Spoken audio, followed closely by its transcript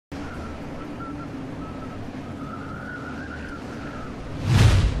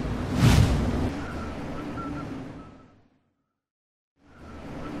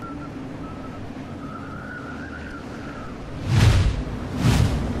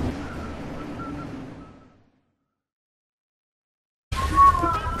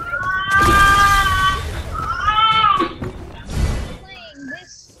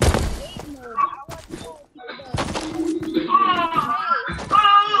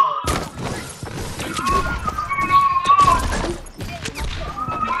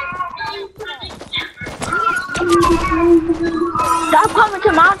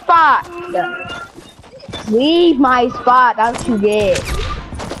spot. Leave my spot. That's what you get.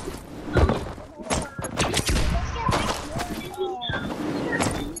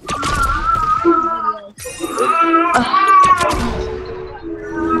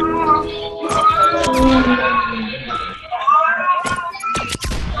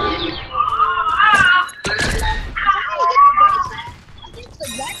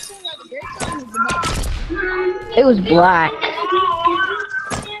 It was black.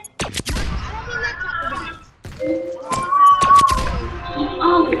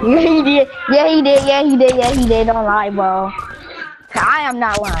 Yeah, he did. Yeah, he did. Yeah, he did. Yeah, he did. Don't lie, bro. I am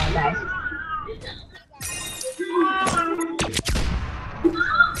not lying, guys.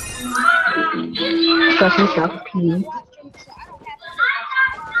 Trust yourself, P.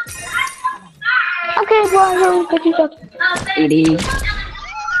 Okay, bro. Trust yourself. It is.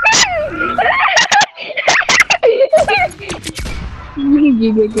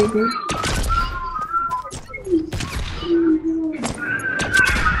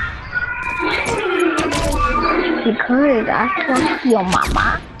 Because I trust your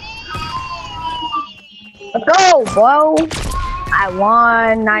mama. Let's go, bro. I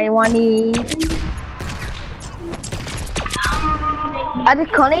won. I won it. Ada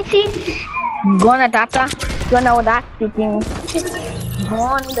koneksi? Gonna data? Gonna that speaking.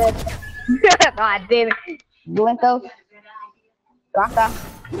 Gonna. No, I didn't. Doing those. Data.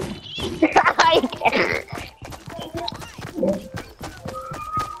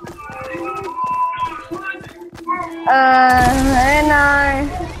 And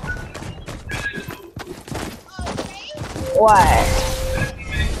what?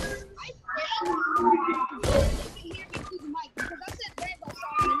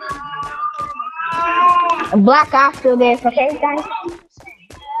 Black after this, okay, guys?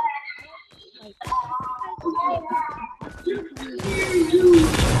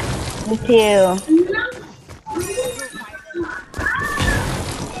 Me too.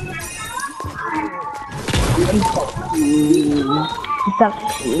 It's up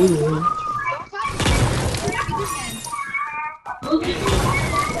to you.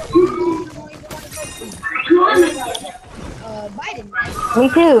 Me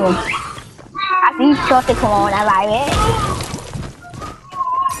too. I see short the corn, I like it.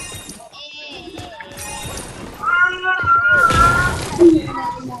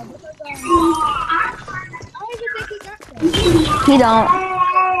 He don't.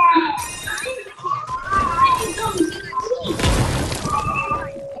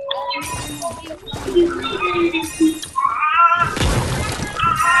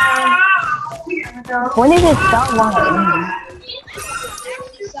 When did it start walking?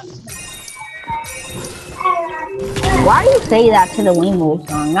 Why do you say that to the Wingwolf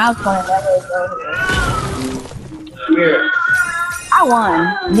song? Now it's gonna never go here. I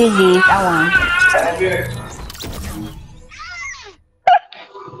won. GG's, I won.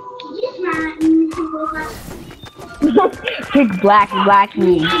 Pick black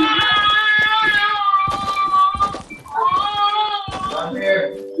me.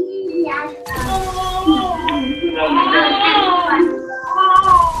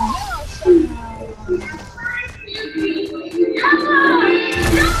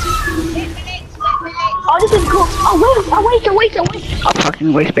 Oh, this is cool. Oh, wait. Oh,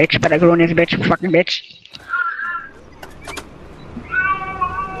 fucking waste, bitch. Better go in this bitch, fucking bitch.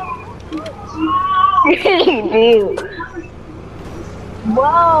 Dude.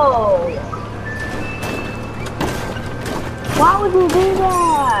 Whoa. Why would you do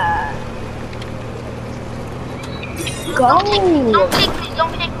that? Go.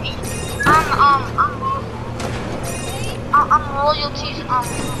 Don't pick me. I'm royalties.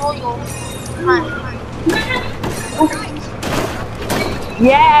 Royal.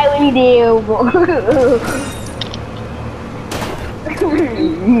 Yeah, we do.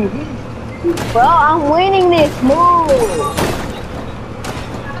 Bro, I'm winning this move.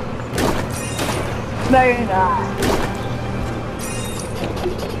 Very nice.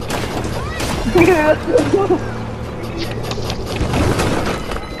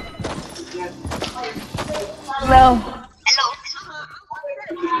 Well, Hello.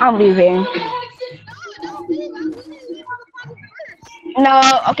 I'm leaving. No,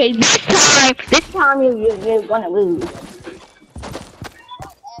 okay, this time you're gonna lose.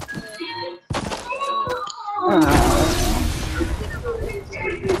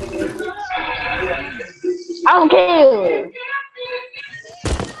 I don't care.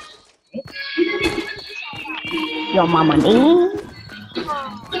 Your mama need.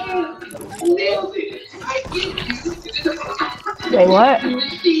 Wait, what?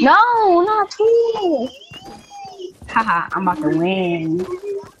 No, not this. Haha, I'm about to win.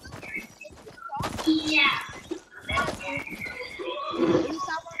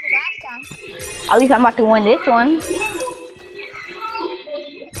 At least I'm about to win this one.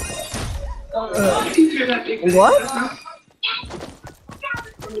 What?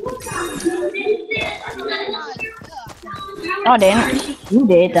 Oh, didn't. You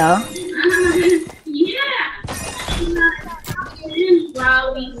did though.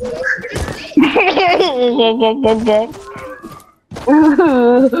 Good.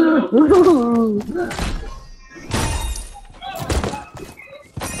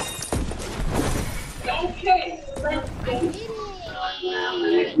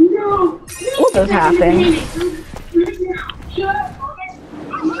 What just happened?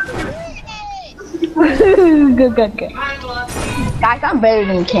 Good. Guys, I'm better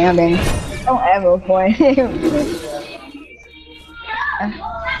than Camden. Don't ever point him.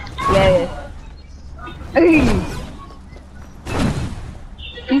 Yeah.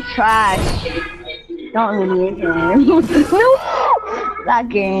 He's trash. Don't really hit him. That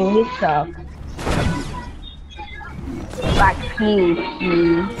game is tough. Like, please.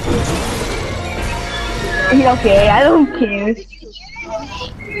 He's okay, I don't care.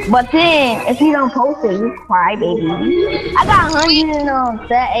 But then, if you don't post it, you cry, baby. I got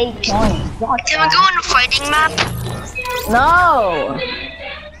 108 points. Can we go on a fighting map? No.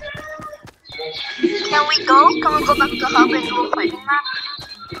 Can we go? Can we go back to hub and do a fighting map?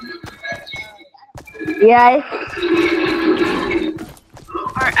 Yes.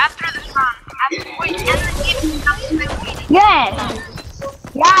 Or after the song? Wait, and the game. Yes.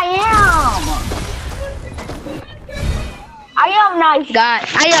 Yeah, I am nice, guys.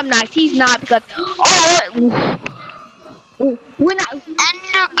 I am nice. He's not because. We're not. End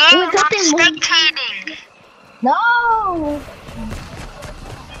the game. I'm spectating. No.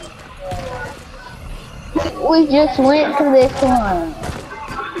 We just went to this one.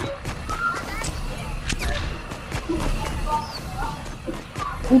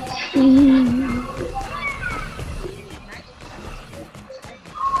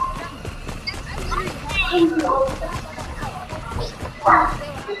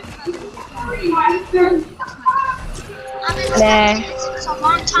 Nah. It's a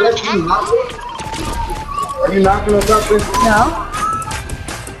long time to end. Are you knocking on something? No.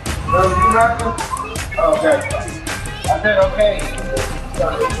 No, you knocking? Oh, okay. I said okay.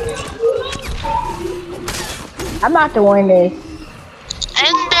 I'm about to win this.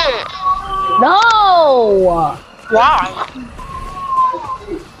 End it. No. Why?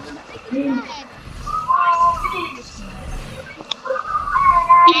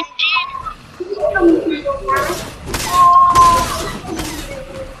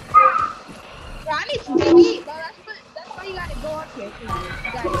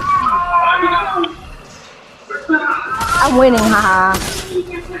 I'm winning, haha.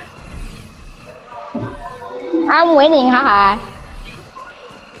 I'm winning, haha.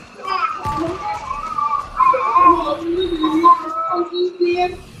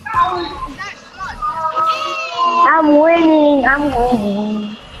 I'm winning.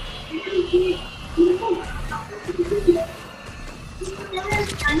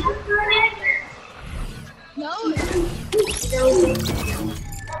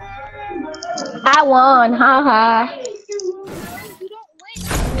 I won, haha.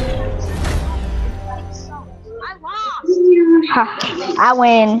 I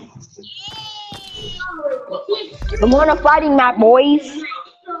win. We're going to fighting map, boys.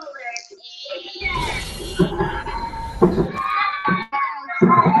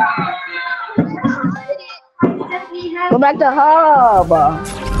 Go back to hub.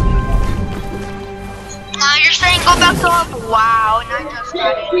 Now you're saying go back to hub. Wow, and I just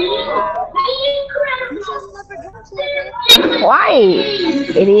got it. Why?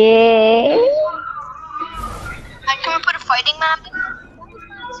 Idiot. And can we put a fighting map?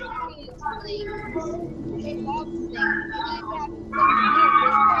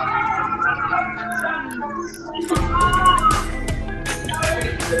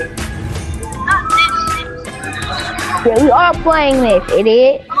 Yeah, we are playing this,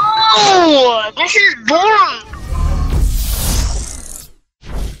 idiot. Oh, this is boring.